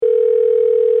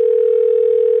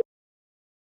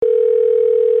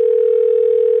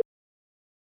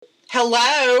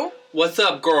Hello? What's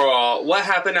up, girl? What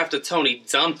happened after Tony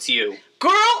dumped you?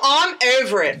 Girl, I'm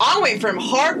over it. I went from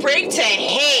heartbreak to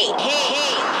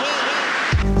hate.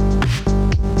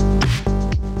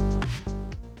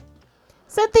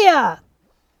 Cynthia!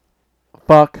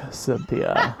 Fuck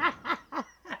Cynthia.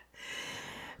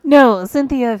 No,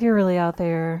 Cynthia, if you're really out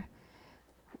there,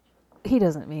 he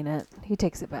doesn't mean it. He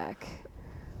takes it back.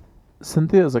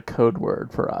 Cynthia is a code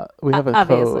word for us. We have a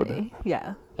Obviously, code.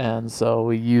 yeah. And so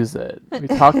we use it. We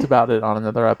talked about it on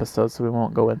another episode, so we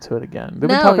won't go into it again.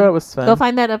 Did we No, talk about it with Sven? Go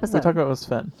find that episode. We talked about it with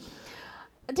Sven.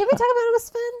 Did we talk about it with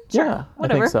Sven? Sure. Yeah,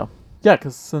 Whatever. I think so. Yeah,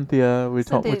 because Cynthia,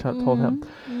 told him.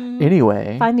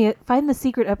 Anyway. Find the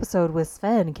secret episode with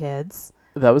Sven, kids.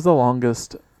 That was the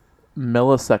longest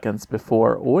milliseconds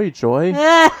before Oi Joy.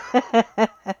 Hi,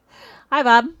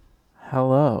 Bob.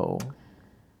 Hello.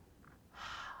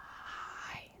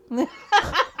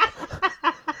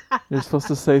 You're supposed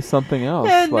to say something else.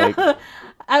 No, like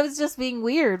I was just being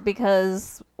weird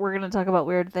because we're going to talk about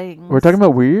weird things. we're talking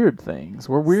about weird things.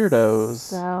 We're weirdos.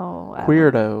 So,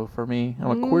 Queerdo for me.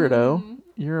 I'm a queerdo.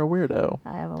 You're a weirdo.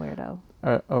 I am a weirdo.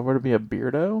 Would it be a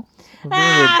beardo?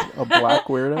 A black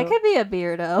weirdo? I could be a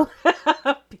beardo.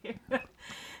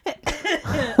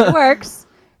 It works.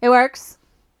 It works.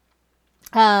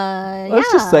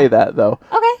 Let's just say that though.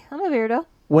 Okay, I'm a weirdo.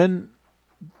 When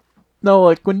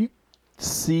you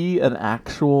see an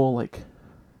actual like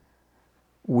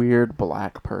weird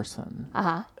black person,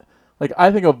 like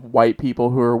I think of white people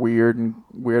who are weird and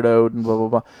weirdoed and blah blah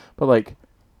blah, but like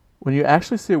when you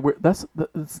actually see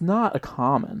it's not a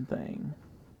common thing.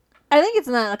 I think it's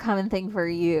not a common thing for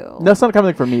you. That's not a common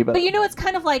thing for me, but you know, it's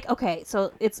kind of like, okay,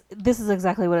 so this is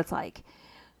exactly what it's like.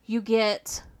 You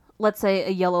get, let's say, a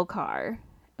yellow car.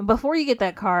 And before you get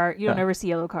that car, you don't ever see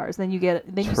yellow cars. Then you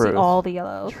see all the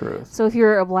yellow. Truth. So if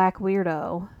you're a black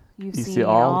weirdo, you see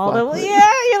all black the weirdos.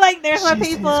 yeah. You're like, there's my She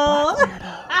sees people. black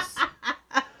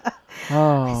weirdos.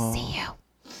 Oh, I see you.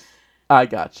 I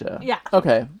gotcha. Yeah.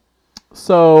 Okay.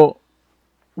 So,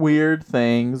 weird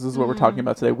things is what we're talking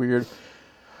about today.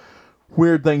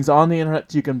 Weird things on the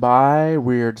internet you can buy,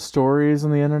 weird stories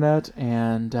on the internet,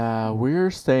 and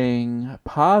we're staying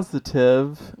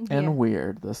positive and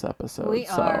weird this episode. We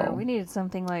are. We needed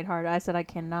something lighthearted. I said I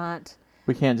cannot.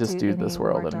 We can't just do any this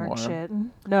more world dark anymore. shit.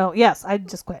 No. Yes, I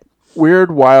just quit.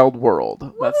 Weird Wild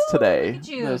World. That's today. Look at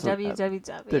you. There's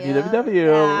www.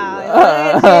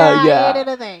 Yeah. Yeah. You did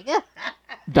a thing.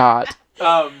 Dot.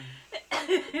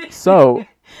 So,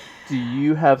 do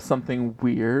you have something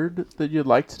weird that you'd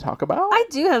like to talk about? I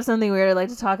do have something weird I'd like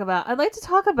to talk about. I'd like to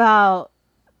talk about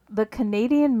the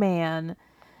Canadian man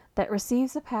that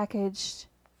receives a package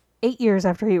 8 years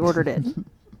after he ordered it.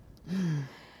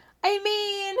 I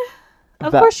mean,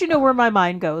 of course you know where my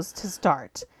mind goes to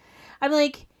start. I'm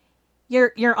like,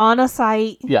 you're on a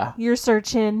site. Yeah. You're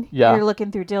searching. Yeah. You're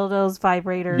looking through dildos,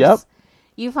 vibrators. Yep.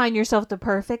 You find yourself the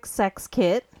perfect sex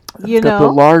kit. It's got the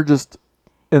largest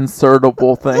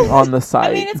insertable thing on the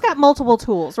site. I mean, it's got multiple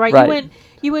tools, right? Right.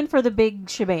 You went for the big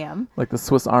shabam. Like the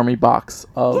Swiss Army box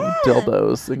of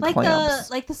dildos and Like clamps.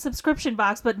 the subscription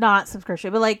box, but not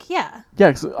subscription. But like, yeah.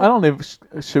 Yeah, 'cause I don't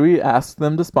know. Should we ask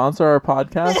them to sponsor our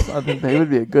podcast? I think they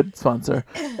would be a good sponsor.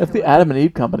 If the Adam and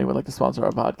Eve company would like to sponsor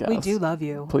our podcast, We do love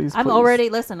you. Please, I'm please.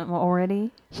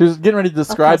 already. She was getting ready to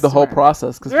describe the whole customer.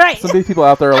 process because Right. some of these people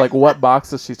out there are like, "What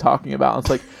box is she talking about?" And it's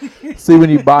like, see,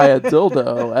 when you buy a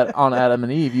dildo on Adam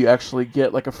and Eve, you actually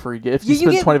get like a free gift. You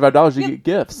spend get- $25, you get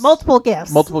gifts. Multiple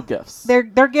gifts. Multiple gifts. They're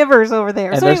givers over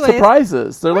there. And So they're anyways,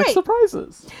 surprises. They're like Right.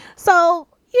 surprises. So,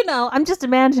 I'm just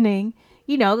imagining,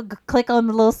 click on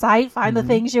the little site, find the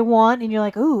things you want, and you're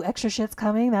like, ooh, extra shit's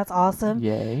coming. That's awesome.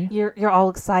 Yay. You're all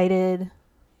excited.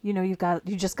 You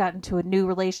just got into a new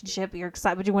relationship. You're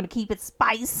excited, but you want to keep it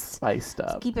Spiced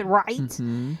up. keep it right.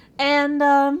 Mhm.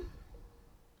 And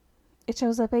it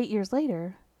shows up 8 years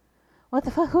later. What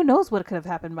the fuck? Who knows what could have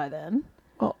happened by then?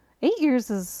 Well, 8 years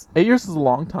is 8 years is a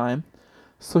long time.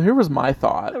 So here was my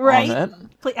thought right. on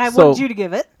it. I So- wanted you to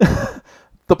give it.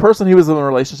 The person he was in a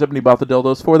relationship and he bought the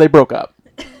dildos for, they broke up.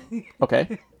 Okay.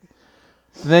 Then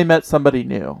they met somebody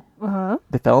new. Uh-huh.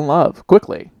 They fell in love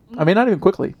quickly. I mean, not even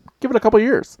quickly. Give it a couple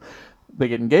years. They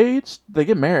get engaged. They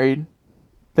get married.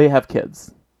 They have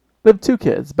kids. They have 2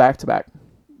 kids back to back.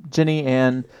 Jenny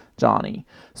and Johnny.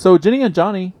 So Jenny and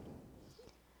Johnny,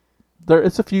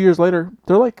 it's a few years later.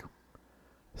 They're like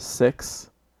 6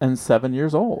 and 7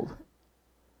 years old.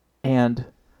 And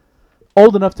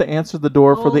old enough to answer the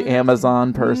door for the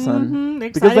Amazon person. They're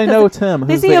Because they excited know Tim,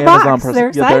 they who's see the a Amazon box. person.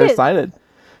 They're Yeah, they're excited. excited.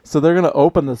 So they're going to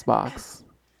open this box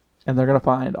and they're going to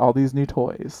find all these new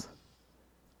toys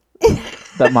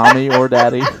that mommy or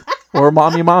daddy or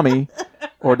mommy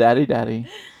or daddy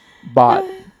bought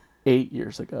 8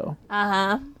 years ago.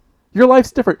 Uh-huh. Your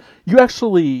life's different. You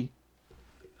actually...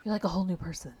 You're like a whole new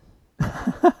person.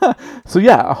 So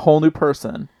yeah, a whole new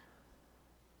person.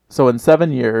 So in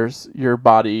 7 years, your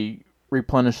body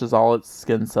replenishes all its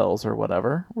skin cells or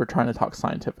whatever. We're trying to talk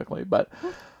scientifically, but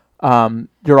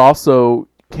you're also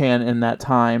can in that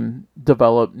time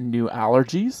develop new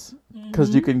allergies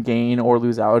because you can gain or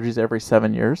lose allergies every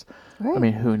 7 years. Right. I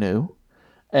mean, who knew?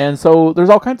 And so there's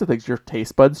all kinds of things. Your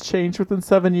taste buds change within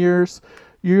 7 years.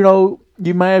 You know,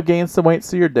 you might have gained some weight,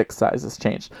 so your dick size has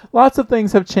changed. Lots of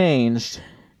things have changed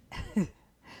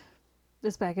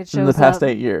This package shows in the past up.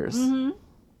 8 years. Mm-hmm.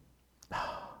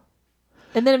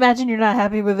 And then imagine you're not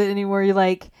happy with it anymore. You're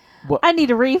like, What? I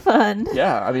need a refund.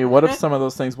 Yeah, I mean, what if some of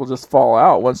those things will just fall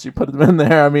out once you put them in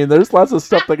there? I mean, there's lots of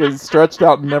stuff that gets stretched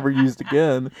out and never used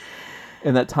again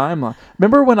in that timeline.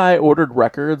 Remember when I ordered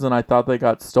records and I thought they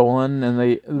got stolen and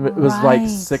it was like Right.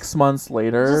 6 months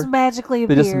later? Just magically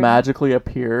They appeared. just magically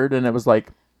appeared, and it was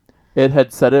like it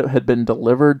had said it had been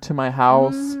delivered to my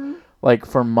house Mm-hmm. like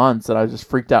for months, and I just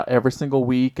freaked out every single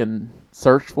week and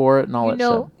searched for it and all that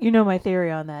shit. You know my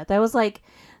theory on that. That was like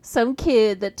some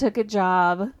kid that took a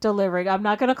job delivering. I'm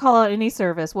not going to call out any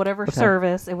service, whatever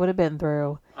service it would have been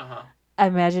through. Uh-huh. I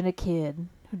imagine a kid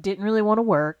who didn't really want to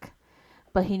work,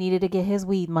 but he needed to get his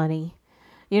weed money.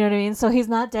 You know what I mean? So he's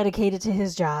not dedicated to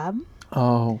his job.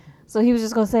 Oh, So he was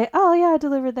just going to say, oh, yeah, I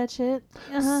delivered that shit.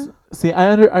 Uh-huh. see,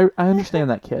 I understand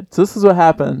that kid. So this is what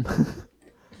happened.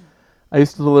 I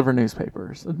used to deliver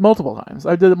newspapers multiple times.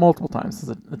 I did it multiple times as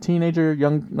a teenager,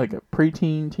 young, like a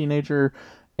preteen, teenager,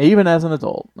 even as an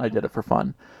adult. I did it for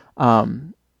fun.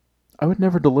 I would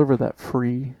never deliver that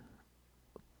free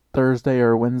Thursday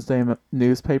or Wednesday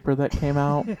newspaper that came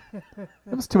out. It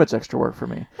was too much extra work for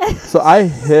me. So I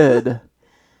hid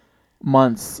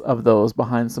months of those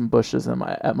behind some bushes at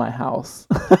my house.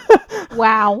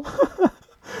 Wow.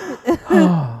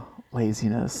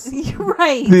 Laziness. You're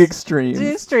right. The extremes.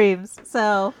 The extremes.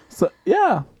 So So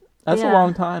yeah, that's Yeah. a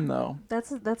long time though.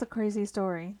 that's a crazy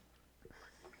story.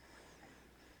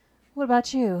 What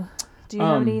about you? Do you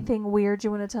have anything weird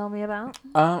you want to tell me about?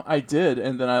 I did,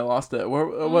 and then I lost it. Where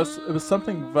it was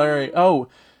something very. Oh,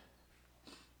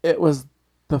 it was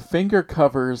the finger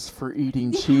covers for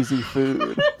eating cheesy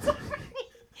food.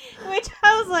 Which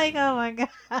I was like, oh my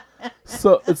god.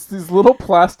 So it's these little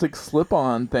plastic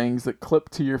slip-on things that clip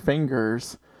to your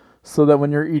fingers, so that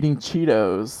when you're eating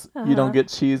Cheetos, you don't get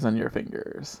cheese on your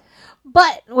fingers.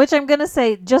 But, which I'm going to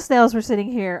say, just now as we're sitting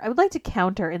here, I would like to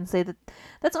counter and say that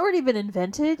that's already been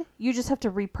invented. You just have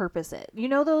to repurpose it. You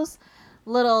know those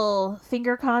little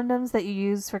finger condoms that you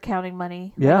use for counting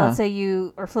money? Like, Yeah. let's say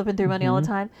you are flipping through money all the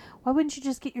time. Why wouldn't you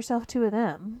just get yourself 2 of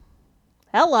them?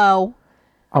 Hello.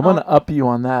 I'm gonna up you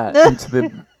on that into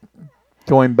the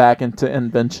going back into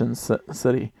invention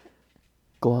city.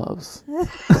 Gloves.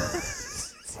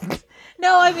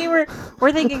 No, I mean,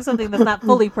 we're thinking something that's not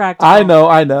fully practical. I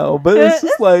know, but it's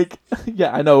just like,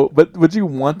 yeah, I know. But would you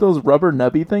want those rubber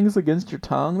nubby things against your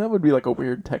tongue? That would be like a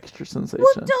weird texture sensation.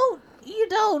 Well, you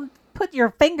don't put your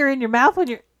finger in your mouth when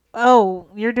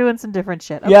you're doing some different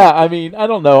shit. Okay. Yeah, I mean, I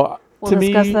don't know. We'll To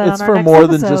me, discuss that it's on our for next more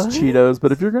than just episode. Cheetos.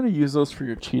 But if you're going to use those for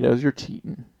your Cheetos, you're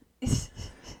cheating.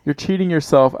 You're cheating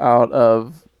yourself out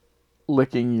of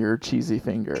licking your cheesy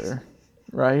finger,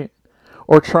 right?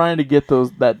 Or trying to get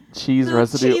that cheese The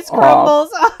residue cheese off.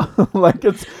 crumbles. like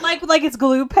it's like it's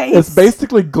glue paste. It's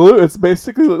basically glue. It's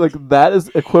basically like that is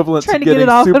equivalent to Trying to get getting it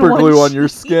off in super one glue on your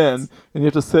sheet. skin, and you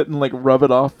have to sit and like rub it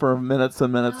off for minutes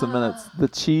and minutes and minutes. The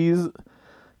cheese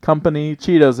company,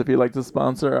 Cheetos, if you'd like to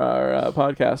sponsor our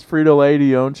podcast, Frito-Lay, do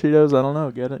you own Cheetos? I don't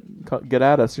know. Get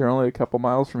at us. You're only a couple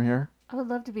miles from here. I would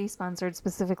love to be sponsored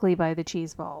specifically by the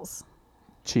cheese balls.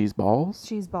 Cheese balls.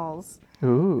 Cheese balls.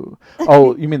 Ooh.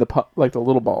 Oh, you mean like the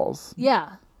little balls?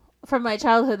 Yeah, from my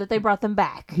childhood that they brought them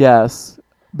back. Yes,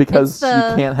 because It's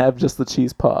you can't have just the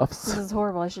cheese This puffs. is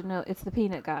horrible. I should know. It's the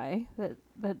peanut guy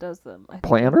that does them. I think.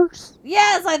 Planters?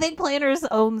 Yes, I think Planters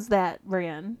owns that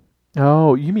brand.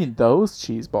 Oh, you mean those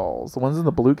cheese balls? The ones in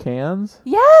the blue cans?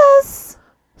 Yes.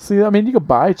 See, I mean, you could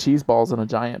buy cheese balls in a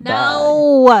giant bag.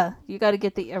 No, you got to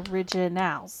get the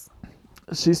originals.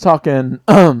 She's talking,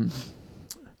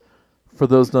 for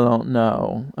those that don't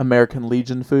know, American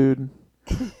Legion food.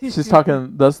 She's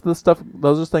talking, those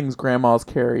are things grandmas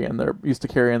used to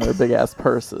carry in their big ass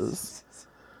purses.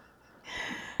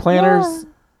 Planters,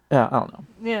 yeah, I don't know.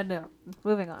 Yeah, no.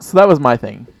 Moving on. So that was my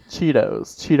thing.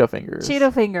 Cheeto fingers.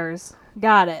 Cheeto fingers.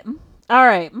 Got it. All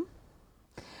right.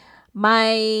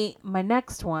 My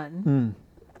next one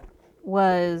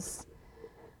was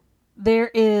there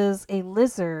is a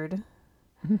lizard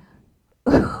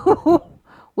who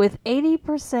with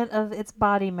 80% of its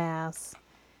body mass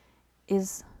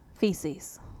is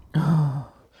feces. Now,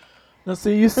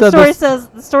 see, you The said story this. says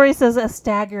the story says a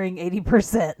staggering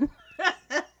 80%.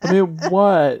 I mean,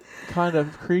 what kind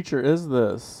of creature is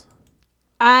this?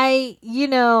 I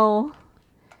don't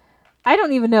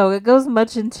even know. It goes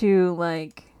much into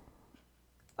like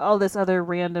all this other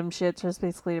random shit just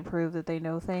basically to prove that they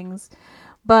know things.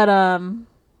 But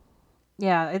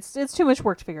yeah, it's too much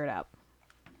work to figure it out.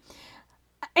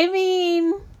 I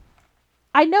mean,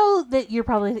 I know that you're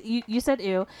probably you said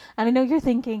ew, and I know you're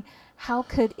thinking, how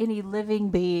could any living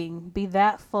being be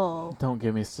that full? Don't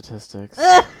give me statistics.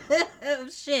 Oh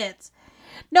shit.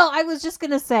 No, I was just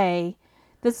gonna say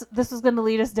this was gonna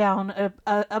lead us down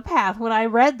a path. When I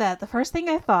read that, the first thing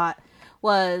I thought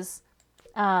was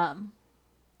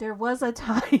there was a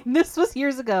time, this was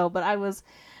years ago, but I was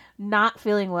not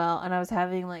feeling well and I was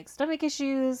having like stomach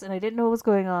issues and I didn't know what was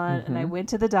going on, and I went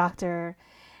to the doctor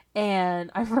and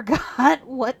I forgot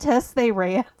what tests they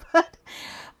ran, but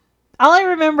all I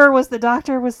remember was the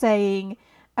doctor was saying,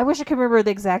 I wish I could remember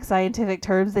the exact scientific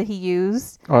terms that he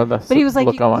used. Or the But he was like,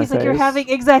 look on my he's like, you're face. having,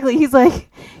 exactly. He's like,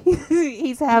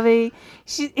 he's having,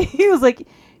 he was like,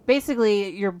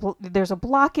 basically, there's a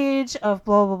blockage of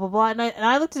blah, blah, blah, blah. And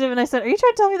I looked at him and I said, are you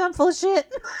trying to tell me that I'm full of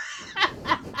shit?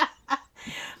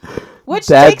 Which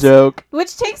joke.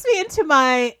 Which takes me into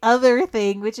my other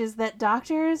thing, which is that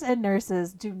doctors and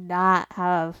nurses do not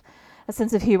have a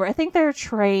sense of humor. I think they're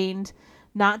trained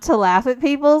not to laugh at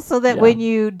people so that Yeah. when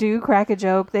you do crack a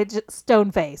joke, they just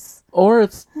stone face. Or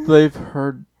it's they've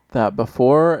heard that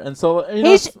before, and so you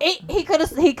know. He could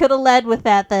have led with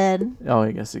that then. Oh,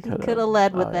 I guess he could Could have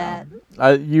led with that.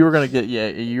 You were gonna get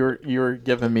you were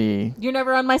giving me. You're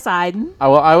never on my side.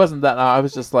 I wasn't that. I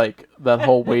was just like that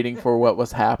whole waiting for what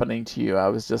was happening to you. I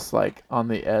was just like on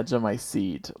the edge of my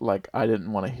seat, like I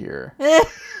didn't want to hear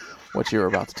what you were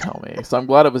about to tell me. So I'm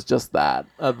glad it was just that,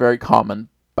 a very common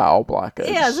bowel blockage.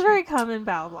 Yeah, it's a very common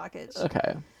bowel blockage.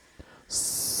 Okay.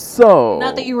 So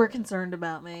Not that you were concerned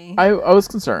about me. I was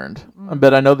concerned,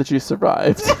 but I know that you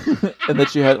survived and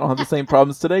that you don't have the same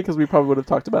problems today, because we probably would have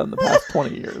talked about it in the past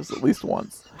 20 years at least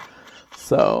once.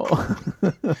 So, All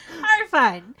right,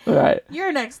 fine. all right.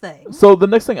 Your next thing. So the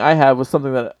next thing I had was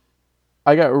something that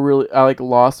I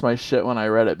lost my shit when I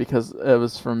read it, because it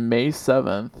was from May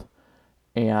 7th,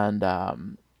 and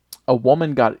a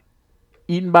woman got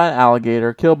eaten by an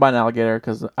alligator, killed by an alligator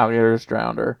because alligators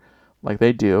drowned her, like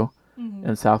they do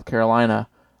in South Carolina.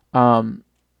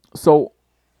 So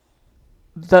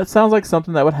that sounds like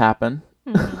something that would happen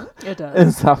It does.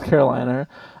 in South Carolina.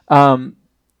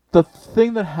 The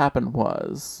thing that happened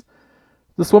was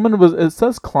this woman was, it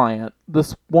says client.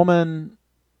 This woman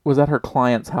was at her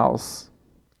client's house.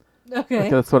 Okay.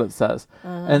 Like, that's what it says.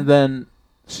 And then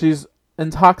she's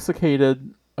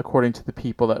intoxicated, according to the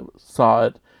people that saw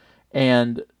it,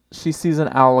 and she sees an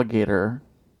alligator,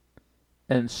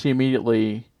 and she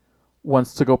immediately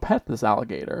wants to go pet this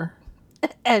alligator.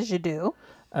 As you do.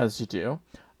 As you do.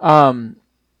 And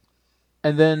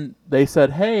then they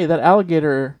said, hey, that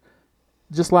alligator,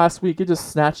 just last week, it just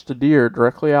snatched a deer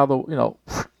directly out of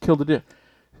the, killed a deer.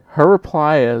 Her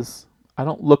reply is, I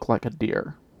don't look like a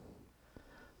deer.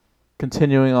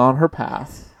 Continuing on her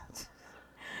path.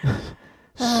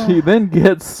 She then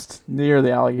gets near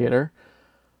the alligator.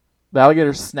 The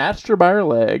alligator snatched her by her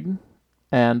leg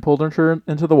and pulled her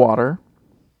into the water.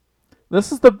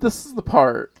 This is the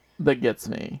part that gets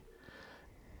me.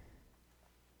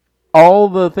 All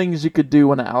the things you could do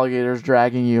when an alligator's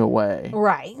dragging you away.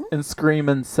 Right. And scream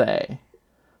and say.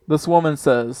 This woman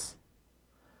says,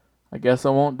 I guess I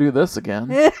won't do this again.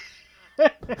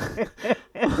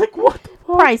 Like, what the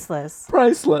fuck? Priceless.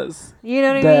 Priceless. You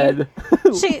know what I mean?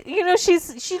 Dead.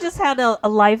 She just had a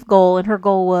life goal, and her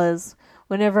goal was,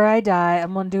 whenever I die,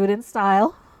 I'm gonna do it in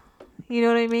style. You know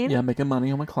what I mean? Yeah, making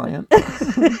money on my client.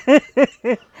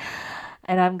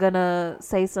 And I'm gonna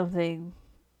say something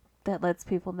that lets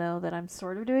people know that I'm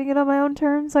sort of doing it on my own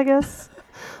terms, I guess.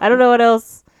 I don't know what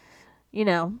else,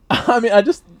 I mean, I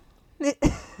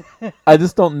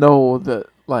just don't know that,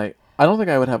 like, I don't think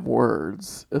I would have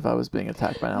words if I was being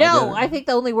attacked by an alligator. No, I think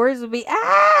the only words would be,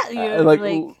 ah!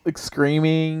 Like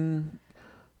screaming,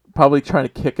 probably trying to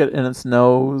kick it in its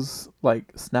nose,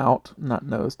 like snout, not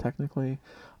nose technically.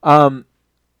 I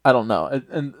don't know.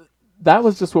 And that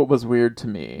was just what was weird to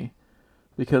me,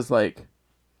 because, like,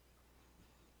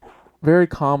 very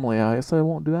calmly, I guess I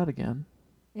won't do that again.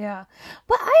 Yeah.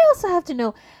 But I also have to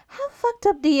know, how fucked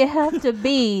up do you have to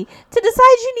be to decide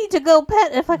you need to go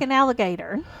pet a fucking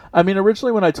alligator? I mean,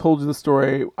 originally when I told you the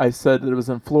story, I said that it was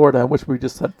in Florida, which we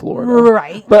just said Florida.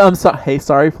 Right. But I'm sorry. Hey,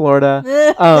 sorry, Florida.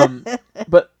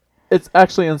 But It's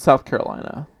actually in South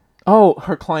Carolina. Oh,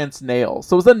 her client's nails.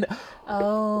 So it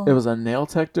was a nail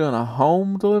tech doing a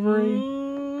home delivery.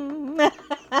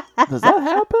 Does that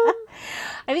happen?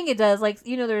 I think it does. Like,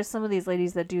 there's some of these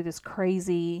ladies that do this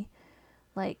crazy,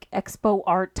 like, expo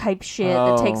art type shit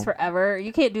that takes forever.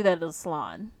 You can't do that at a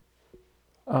salon.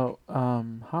 Oh,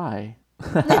 hi.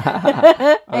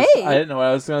 I didn't know what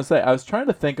I was going to say. I was trying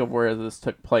to think of where this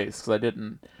took place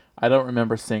because I don't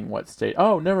remember seeing what state.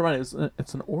 Oh, never mind.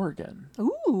 It's in Oregon.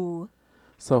 Ooh.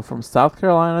 So from South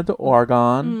Carolina to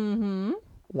Oregon,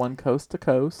 one coast to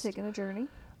coast. Taking a journey.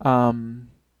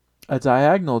 A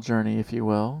diagonal journey, if you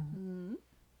will.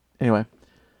 Anyway,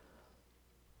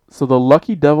 so the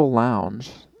Lucky Devil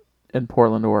Lounge in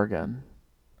Portland, Oregon,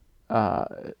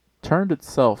 turned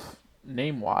itself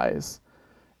name-wise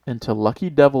into Lucky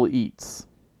Devil Eats.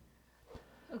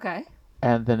 Okay.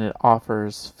 And then it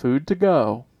offers food to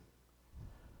go,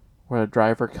 where a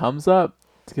driver comes up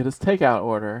to get his takeout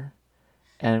order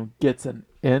and gets an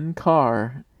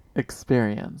in-car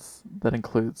experience that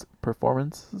includes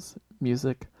performances,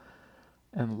 music,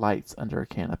 and lights under a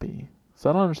canopy. So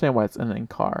I don't understand why it's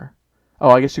in-car. Oh,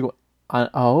 I guess you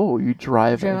go... you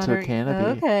drive into a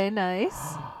canopy. Okay,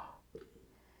 nice.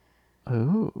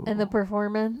 Ooh. And the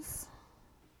performance?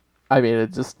 I mean,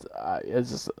 it just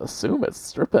assume it's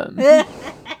stripping. Yeah,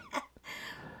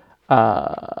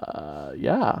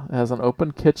 it has an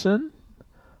open kitchen.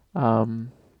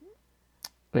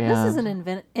 This is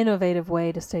an innovative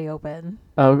way to stay open.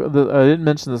 I didn't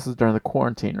mention this is during the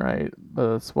quarantine, right?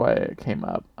 But that's why it came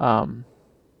up.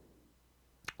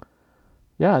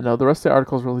 The rest of the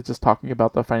article is really just talking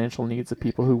about the financial needs of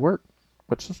people who work,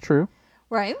 which is true.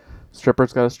 Right.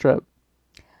 Strippers got to strip.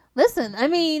 Listen, I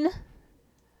mean,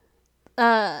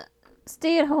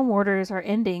 stay-at-home orders are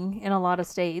ending in a lot of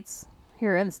states.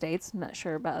 Here in the States, I'm not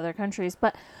sure about other countries,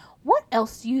 but what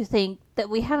else do you think that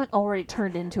we haven't already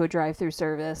turned into a drive-through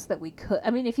service that we could?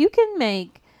 I mean, if you can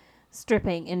make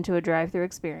stripping into a drive-through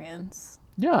experience,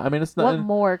 yeah, I mean, it's not. What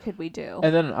more could we do?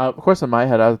 And then, of course, in my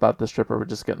head, I thought the stripper would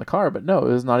just get in the car, but no,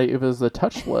 it was not. It was the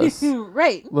touchless.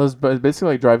 Right. It was basically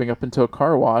like driving up into a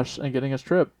car wash and getting a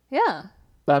strip. Yeah.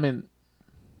 I mean,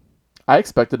 I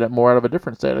expected it more out of a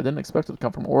different state. I didn't expect it to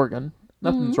come from Oregon.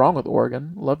 Nothing's wrong with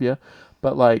Oregon. Love you.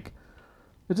 But, like,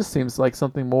 it just seems like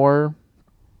something more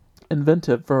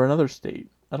inventive for another state.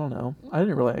 I don't know. I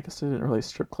guess I didn't realize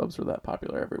strip clubs were that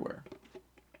popular everywhere.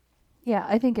 Yeah,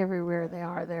 I think everywhere they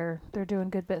are, they're doing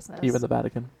good business. Even the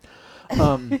Vatican.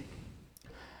 I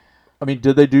mean,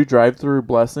 did they do drive-through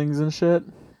blessings and shit?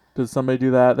 Did somebody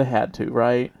do that? They had to,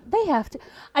 right? They have to.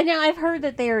 I've heard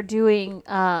that they are doing,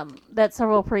 that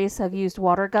several priests have used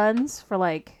water guns for,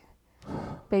 like,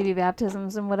 baby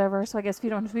baptisms and whatever. So I guess if you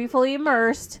don't have to be fully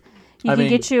immersed, you can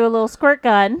get you a little squirt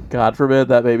gun. God forbid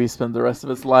that baby spend the rest of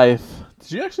its life.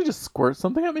 Did you actually just squirt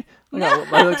something at me? No,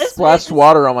 I splashed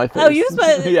water on my face. Oh, you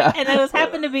splashed? Yeah. And I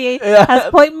happened to be, I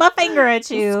was pointing my finger at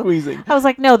you. Squeezing. I was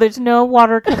like, no, there's no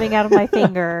water coming out of my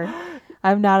finger.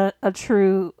 I'm not a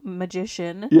true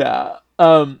magician. Yeah.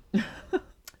 No,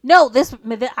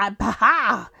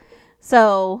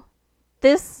 So,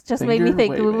 this just made me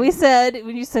think, when you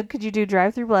said, could you do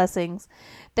drive-through blessings,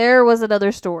 there was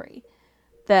another story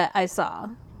that I saw.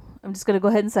 I'm just going to go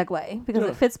ahead and segue because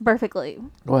it fits perfectly.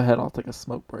 Go ahead, I'll take a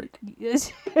smoke break.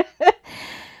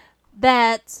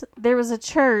 That there was a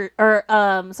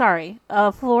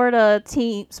Florida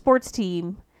sports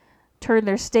team turned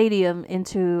their stadium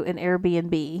into an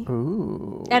Airbnb.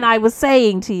 Ooh. And I was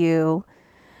saying to you,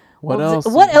 what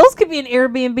else could be an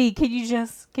Airbnb?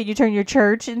 Can you turn your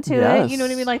church into it? You know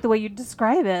what I mean? Like the way you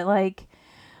describe it, like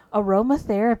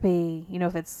aromatherapy,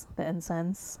 if it's the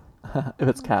incense. If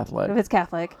it's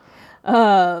Catholic.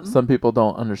 Some people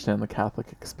don't understand the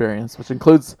Catholic experience, which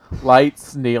includes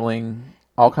lights, kneeling,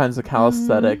 all kinds of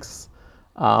calisthenics.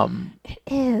 It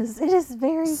is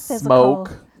very smoke,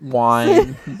 physical.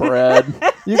 Wine, bread.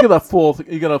 You get a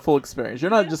full experience. You're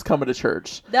not just coming to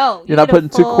church. No, you're not putting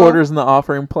 2 quarters in the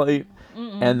offering plate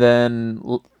and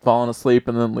then falling asleep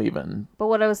and then leaving. But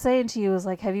what I was saying to you is,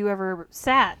 like, have you ever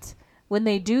sat when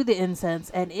they do the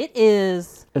incense? And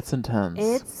it's intense.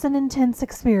 It's an intense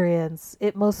experience.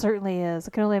 It most certainly is.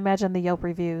 I can only imagine the Yelp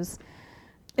reviews.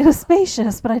 It was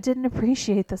spacious, but I didn't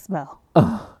appreciate the smell.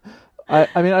 I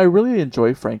mean, I really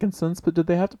enjoy frankincense, but did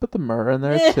they have to put the myrrh in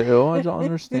there too? I don't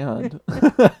understand.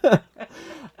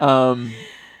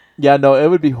 Yeah, no, it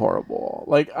would be horrible.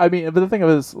 Like, I mean, but the thing of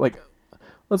it is, like,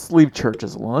 let's leave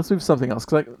churches alone. Let's move something else.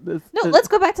 Let's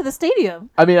go back to the stadium.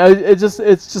 I mean, it's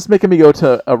just making me go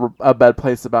to a bad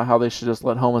place about how they should just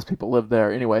let homeless people live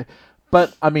there anyway.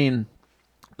 But I mean,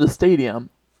 the stadium.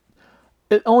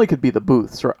 It only could be the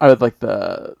booths, or like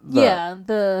the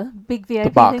big VIP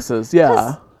the boxes. thing. Yeah.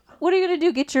 'Cause what are you gonna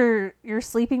do? Get your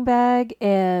sleeping bag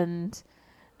and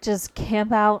just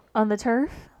camp out on the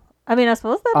turf? I mean, I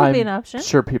suppose that would be an option.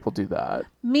 Sure, people do that.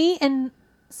 Me and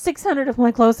 600 of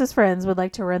my closest friends would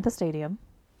like to rent the stadium.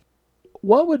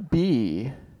 What would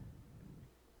be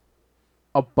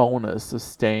a bonus of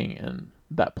staying in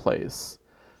that place?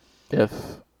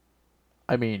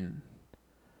 I mean,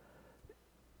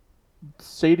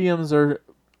 stadiums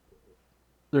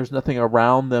there's nothing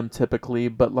around them typically,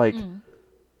 but like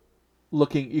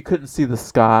you couldn't see the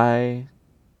sky.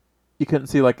 You couldn't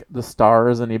see like the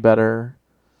stars any better.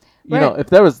 You know, if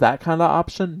there was that kind of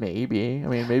option, maybe. I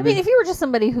mean, if you were just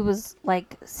somebody who was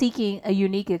like seeking a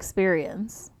unique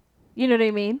experience, you know what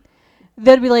I mean?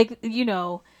 That'd be like,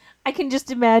 I can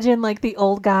just imagine like the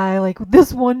old guy, like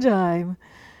this one time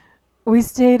we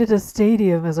stayed at a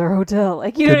stadium as our hotel.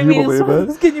 Like, you know what I mean? Believe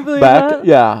it? Can you believe that?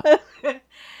 Yeah.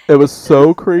 It was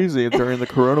so crazy during the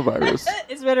coronavirus.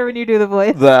 It's better when you do the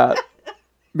voice. That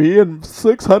me and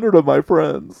 600 of my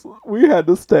friends, we had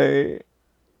to stay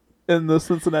in the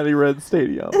Cincinnati Reds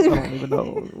Stadium. I don't even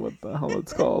know what the hell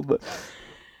it's called, but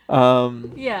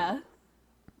yeah.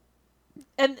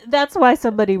 And that's why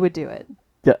somebody would do it.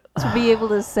 Yeah. To be able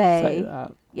to say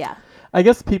that. Yeah. I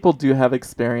guess people do have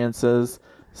experiences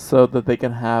so that they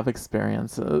can have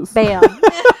experiences. Bam.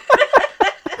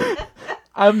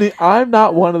 I'm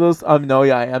not one of those. I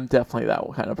am definitely that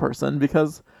kind of person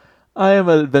because I am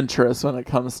adventurous when it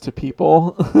comes to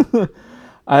people.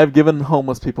 I have given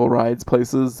homeless people rides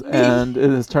places, and it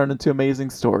has turned into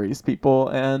amazing stories, people.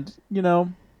 And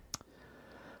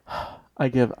I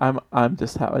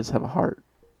just have a heart.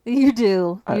 You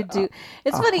do. It's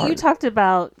funny. heart. You talked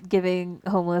about giving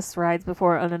homeless rides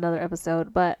before on another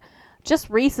episode, but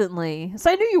just recently, so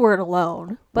I knew you weren't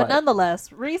alone, but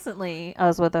nonetheless, recently I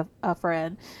was with a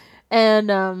friend,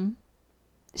 and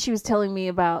she was telling me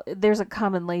about there's a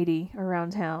common lady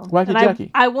around town. Wacky Jackie.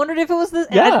 I wondered if it was this.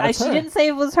 Yeah, she didn't say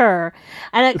it was her,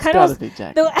 and it's gotta be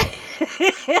Jackie.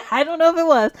 I don't know if it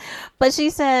was, but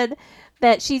she said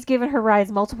that she's given her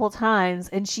rides multiple times,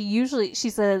 and she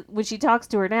said when she talks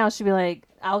to her now, she'll be like,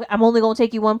 I'm only going to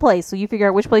take you one place, so you figure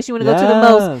out which place you want to go to the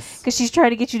most, because she's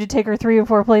trying to get you to take her 3 or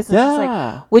 4 places. Yeah. She's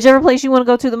like, whichever place you want to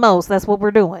go to the most, that's what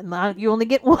we're doing. You only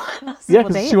get one. Yeah,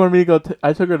 because she wanted me to go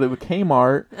I took her to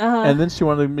Kmart, and then she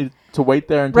wanted me to wait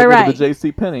there and take her to the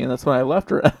JCPenney, and that's when I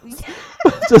left her at.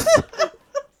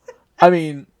 I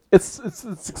mean, it's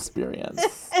experience.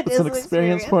 It's an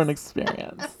experience for an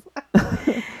experience.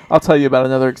 I'll tell you about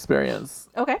another experience.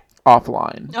 Okay.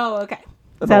 Offline. Oh, okay.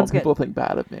 Sounds good. People think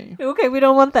bad of me. Okay, we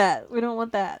don't want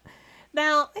that.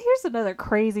 Now, here's another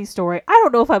crazy story. I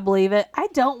don't know if I believe it. I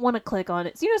don't want to click on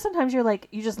it. So, sometimes you're like,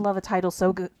 you just love a title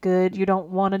so good, you don't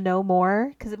want to know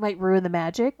more because it might ruin the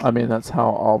magic. I mean, that's how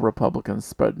all Republicans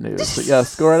spread news. But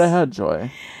yes, go right ahead,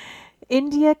 Joy.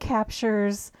 India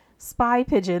captures spy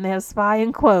pigeon. They have spy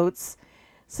in quotes,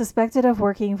 suspected of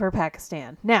working for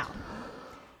Pakistan. Now,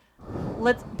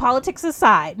 let's politics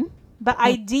aside, the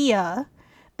idea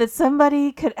that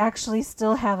somebody could actually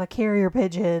still have a carrier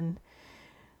pigeon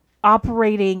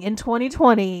operating in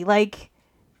 2020, like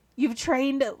you've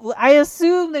trained, I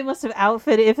assume they must have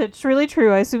outfitted, if it's really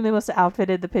true, I assume they must have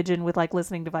outfitted the pigeon with like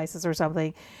listening devices or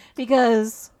something,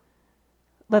 because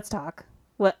let's talk.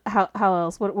 How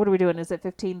else? What are we doing? Is it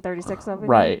 1536 something?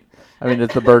 Right. I mean, is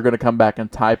the bird going to come back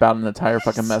and type out an entire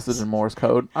fucking message in Morse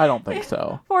code? I don't think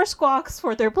so. Or squawks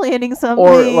for they're planning something.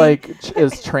 Or like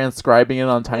is transcribing it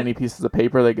on tiny pieces of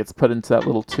paper that gets put into that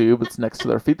little tube that's next to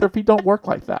their feet. Their feet don't work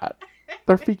like that.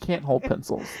 Their feet can't hold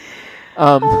pencils.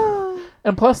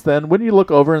 And plus then, when you look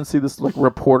over and see this like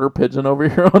reporter pigeon over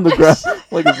here on the ground,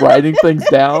 like writing things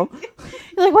down.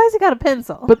 You're like, why has he got a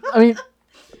pencil? But I mean,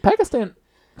 Pakistan...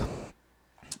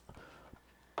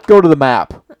 Go to the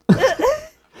map.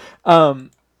 I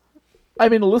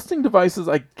mean, listening devices,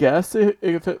 I guess,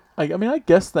 I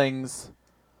guess things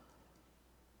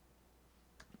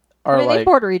are they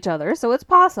border each other, so it's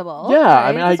possible. Yeah, right?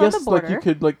 I mean, I guess, like, you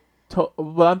could, like,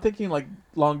 but I'm thinking, like,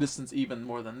 long distance even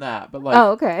more than that. But, like,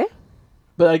 oh, okay.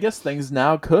 But I guess things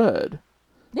now could.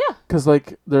 Yeah. Because,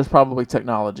 like, there's probably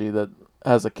technology that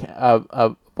has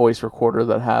a voice recorder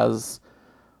that has...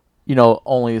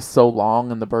 only so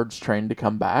long and the bird's trained to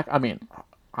come back. I mean,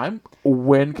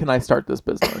 when can I start this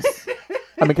business?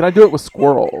 I mean, can I do it with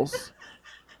squirrels?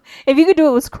 If you could do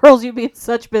it with squirrels, you'd be in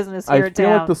such business here in town. I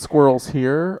feel like the squirrels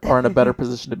here are in a better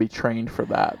position to be trained for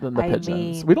that than the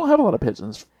pigeons. We don't have a lot of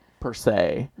pigeons per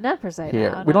se. Not per se.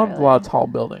 Here. No, we don't have really. a lot of tall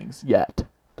buildings yet.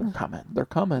 They're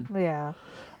coming. Yeah.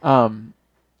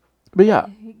 But yeah,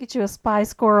 You get you a spy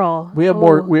squirrel. we have Ooh.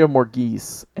 more. We have more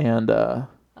geese and Oh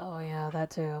yeah,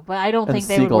 that too. But I don't and think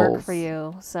they would work seagulls. for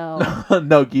you. So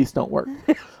no, geese don't work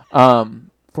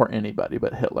for anybody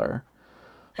but Hitler.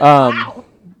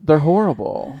 They're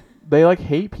horrible. They like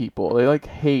hate people. They like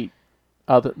hate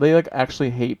other. They like actually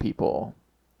hate people.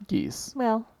 Geese.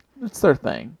 well, It's their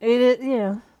thing.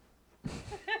 yeah.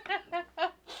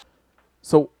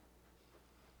 So,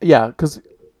 yeah, because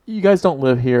you guys don't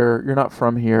live here. You're not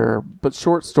from here. But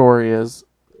short story is,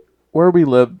 where we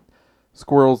lived,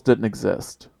 squirrels didn't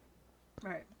exist.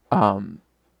 Right.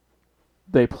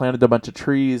 They planted a bunch of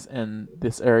trees in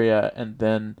this area, and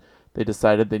then they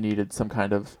decided they needed some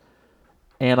kind of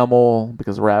animal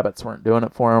because rabbits weren't doing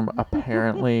it for them,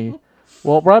 apparently.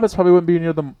 Well, rabbits probably wouldn't be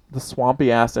near the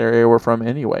swampy ass area we're from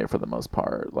anyway, for the most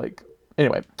part. Like,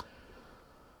 anyway.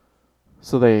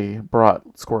 So they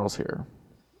brought squirrels here.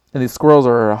 And these squirrels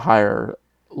are a higher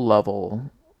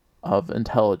level of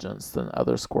intelligence than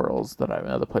other squirrels that I've in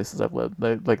other places I've lived.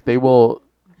 They will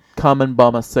come and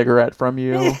bum a cigarette from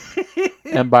you.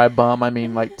 And by bum, I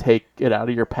mean like take it out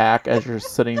of your pack as you're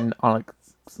sitting on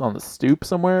the stoop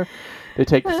somewhere. They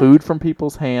take food from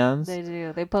people's hands. They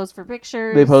do. They pose for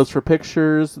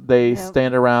pictures. They Yep.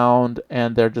 stand around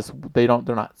and they're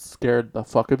not scared the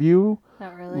fuck of you.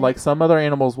 Not really. Like some other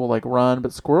animals will like run,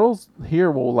 but squirrels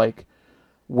here will like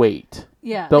wait.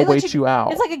 yeah, They'll they let wait you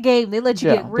out. It's like a game. They let you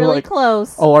Yeah, get they're really like,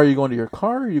 close. Oh, are you going to your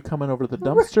car? Are you coming over to the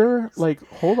dumpster? Like,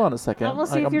 hold on a second. I'm gonna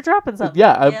see Like, if I'm- you're dropping something.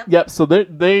 Yeah, Yep. yep. So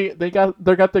they got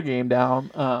their game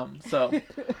down. So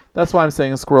that's why I'm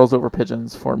saying squirrels over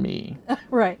pigeons for me.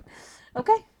 Right.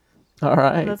 Okay. All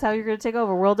right. That's how you're gonna take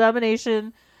over world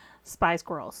domination. Spy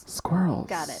squirrels. Squirrels.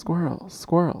 Got it.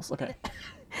 Squirrels. Okay.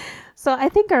 So I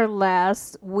think our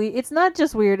last it's not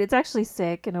just weird, it's actually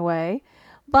sick in a way.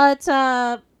 But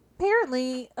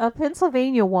apparently a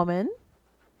Pennsylvania woman,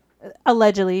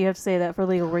 allegedly, you have to say that for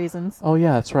legal reasons. Oh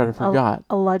yeah, that's right. I forgot.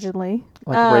 Allegedly.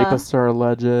 Like rapists are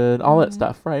alleged, all that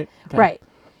stuff, right? Okay. Right.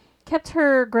 Kept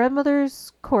her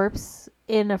grandmother's corpse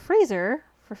in a freezer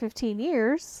for 15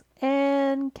 years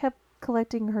and kept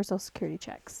collecting her Social Security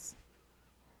checks.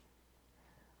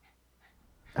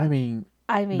 I mean,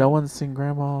 no one's seen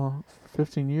Grandma for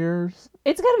 15 years.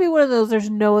 It's got to be one of those, there's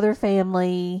no other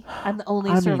family. I'm the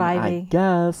only surviving. I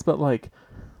guess, but like,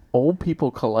 old people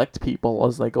collect people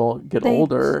as they get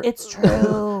older. It's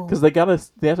true. Because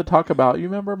they have to talk about, you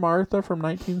remember Martha from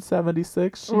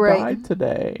 1976? She Right. died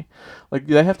today. Like,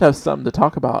 they have to have something to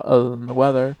talk about other than the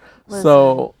weather. Listen.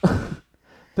 So,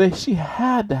 she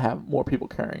had to have more people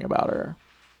caring about her.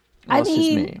 Well, I that's just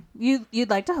me. mean, you'd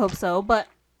like to hope so, but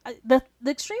the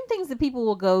extreme things that people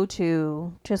will go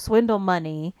to swindle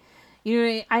money,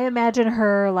 I imagine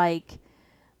her like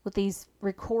with these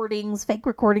recordings, fake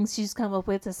recordings she's come up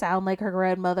with to sound like her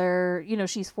grandmother.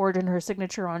 She's forging her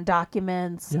signature on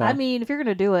documents. Yeah. I mean, if you're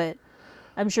gonna do it,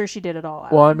 I'm sure she did it all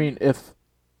out. Well, I mean, if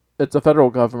it's a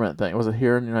federal government thing, was it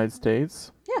here in the United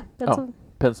States? Yeah, that's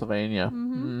Pennsylvania.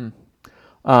 Mm-hmm.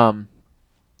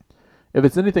 If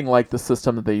it's anything like the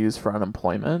system that they use for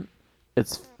unemployment,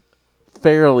 it's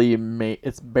barely made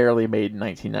in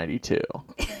 1992.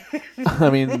 I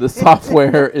mean, the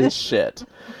software is shit,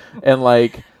 and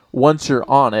like once you're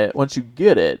on it, once you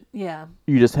get it, yeah.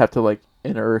 you just have to like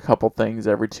enter a couple things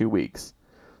every 2 weeks.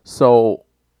 So,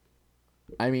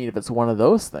 I mean, if it's one of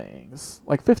those things,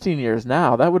 like 15 years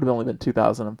now, that would have only been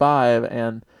 2005,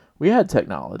 and we had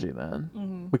technology then.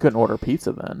 Mm-hmm. We couldn't order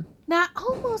pizza then. Now, I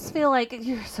almost feel like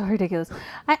you're so ridiculous.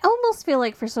 I almost feel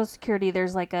like for Social Security,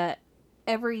 there's like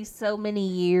every so many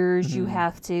years you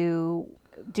have to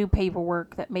do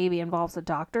paperwork that maybe involves a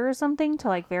doctor or something to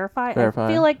like verify. I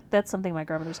feel like that's something my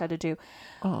grandmother's had to do.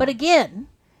 Oh. But again,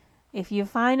 if you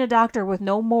find a doctor with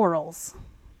no morals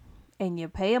and you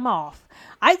pay him off,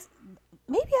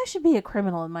 maybe I should be a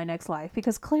criminal in my next life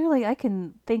because clearly I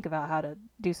can think about how to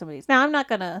do some of these. Now, I'm not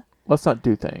gonna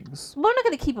do things. Well, I'm not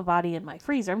going to keep a body in my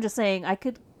freezer. I'm just saying I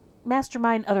could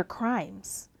mastermind other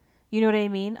crimes. You know what I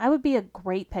mean? I would be a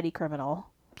great petty criminal.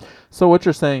 So what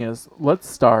you're saying is, let's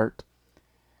start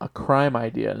a crime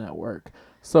idea network.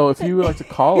 So if you would like to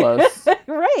call us,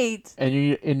 Right. and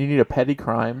you need a petty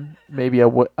crime, maybe a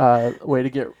way to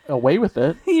get away with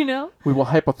it, we will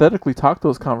hypothetically talk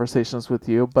those conversations with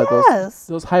you. But Yes.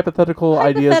 those hypothetical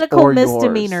ideas Hypothetical or yours.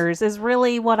 misdemeanors is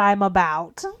really what I'm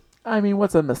about. I mean,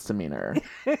 what's a misdemeanor?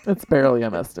 It's barely a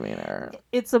misdemeanor.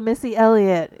 It's a Missy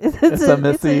Elliott. It's a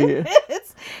Missy.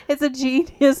 It's a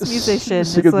genius musician.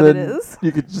 She That's could what it then- is.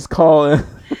 You could just call in.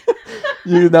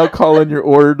 You now call in your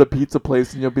order to pizza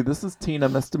place, and you'll be, this is Tina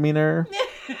misdemeanor.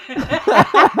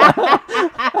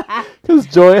 Because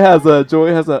Joy has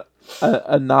a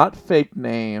a not fake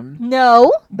name,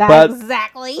 No, But-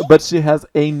 exactly. but she has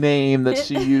a name that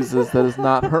she uses that is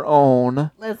not her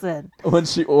own Listen, when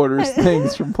she orders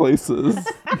things from places.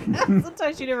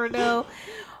 sometimes you never know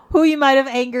who you might have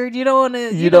angered. You don't want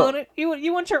to. You You don't- don't.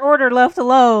 You want your order left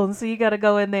alone, so you got to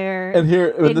go in there. And here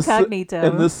Incognito.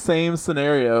 in this same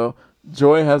scenario,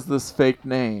 Joy has this fake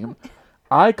name.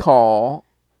 I call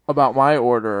about my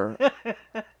order,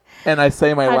 and I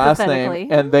say my last name,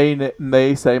 Hypothetically. and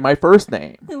they say my first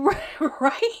name.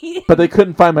 Right. But they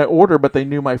couldn't find my order, but they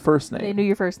knew my first name. They knew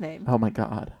your first name. Oh my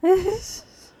god! It's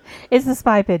the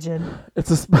spy pigeon.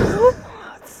 It's a.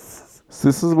 So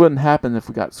this wouldn't happen if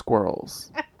we got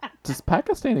squirrels. Does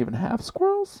Pakistan even have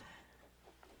squirrels?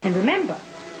 And remember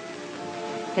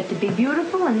that to be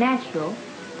beautiful and natural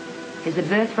is the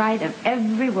birthright of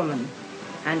every woman.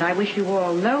 And I wish you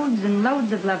all loads and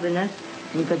loads of loveliness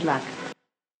and good luck.